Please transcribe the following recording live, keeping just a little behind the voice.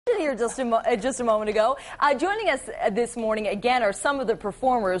Here just a moment ago. Joining us this morning again are some of the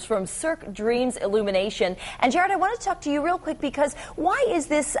performers from Cirque Dreams Illumination. And Jared, I want to talk to you real quick because why is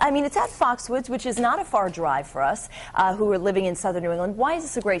this, I mean, it's at Foxwoods, which is not a far drive for us who are living in southern New England. Why is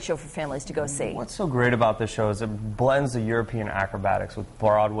this a great show for families to go see? What's so great about this show is it blends the European acrobatics with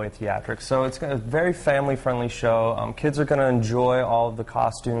Broadway theatrics. So it's a very family-friendly show. Kids are going to enjoy all of the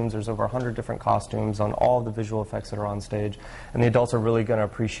costumes. There's over 100 different costumes on all of the visual effects that are on stage. And the adults are really going to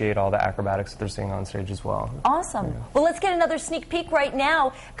appreciate all the acrobatics that they're seeing on stage as well. Awesome. Yeah. Well, let's get another sneak peek right now.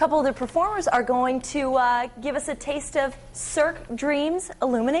 A couple of the performers are going to give us a taste of Cirque Dreams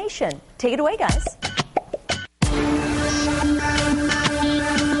Illumination. Take it away, guys.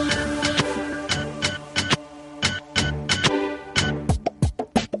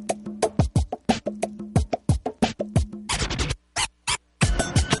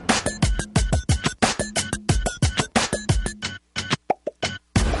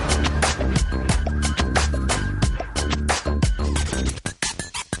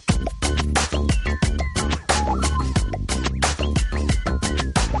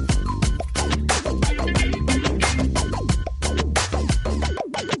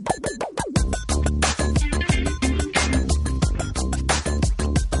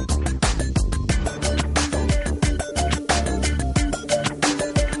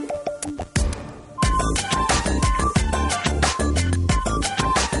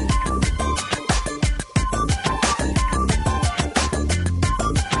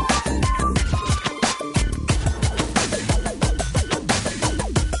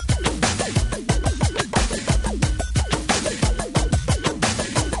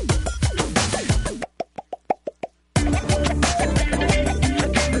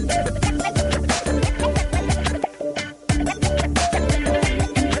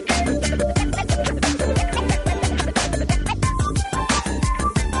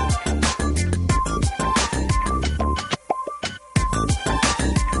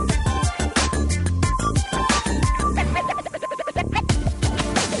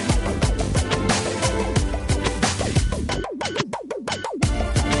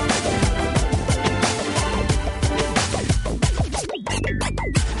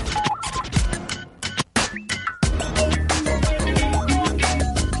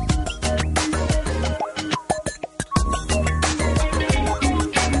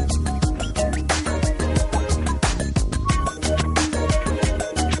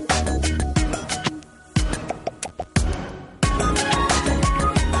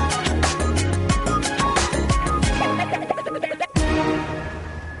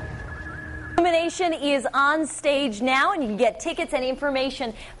 Illumination is on stage now, and you can get tickets and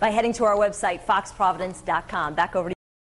information by heading to our website, foxprovidence.com. Back over to you.